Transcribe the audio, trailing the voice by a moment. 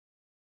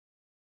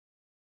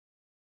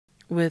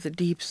With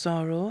deep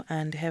sorrow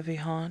and heavy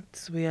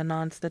hearts, we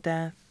announce the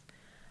death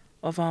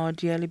of our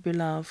dearly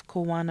beloved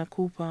Choyana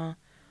Cooper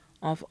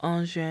of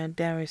Angers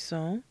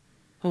Derrisson,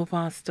 who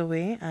passed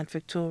away at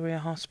Victoria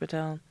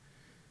Hospital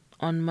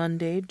on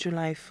Monday,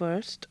 July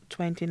 1st,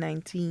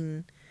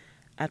 2019,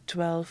 at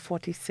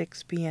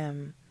 12:46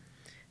 p.m.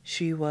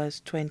 She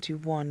was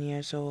 21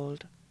 years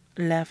old.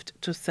 Left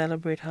to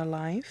celebrate her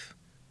life,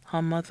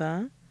 her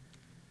mother,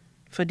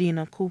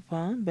 Fadina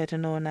Cooper, better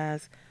known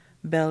as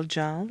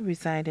Beljal,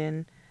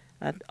 residing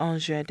at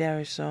Angers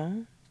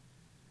Derrisson.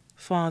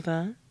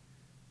 Father,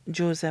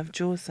 Joseph,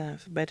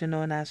 better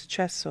known as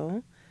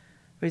Chesso,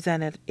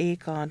 resided at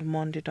Acard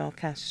Mondidor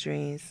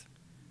Castries.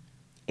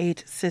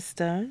 8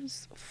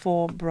 sisters,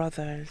 4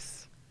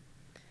 brothers.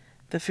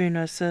 The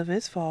funeral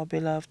service for our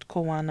beloved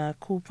Choyana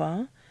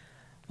Cooper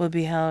will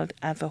be held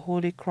at the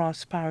Holy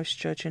Cross Parish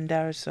Church in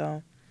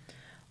Derrisson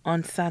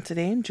on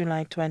Saturday,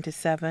 July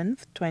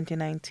 27th,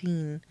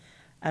 2019,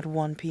 at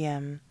 1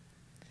 p.m.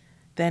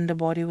 Then the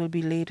body will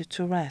be laid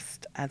to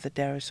rest at the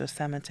Derrisson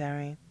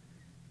Cemetery.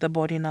 The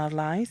body now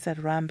lies at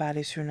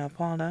Rambally's Funeral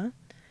Parlor,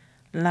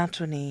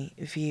 Latony,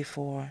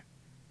 V4.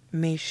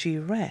 May she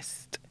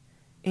rest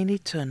in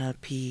eternal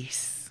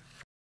peace.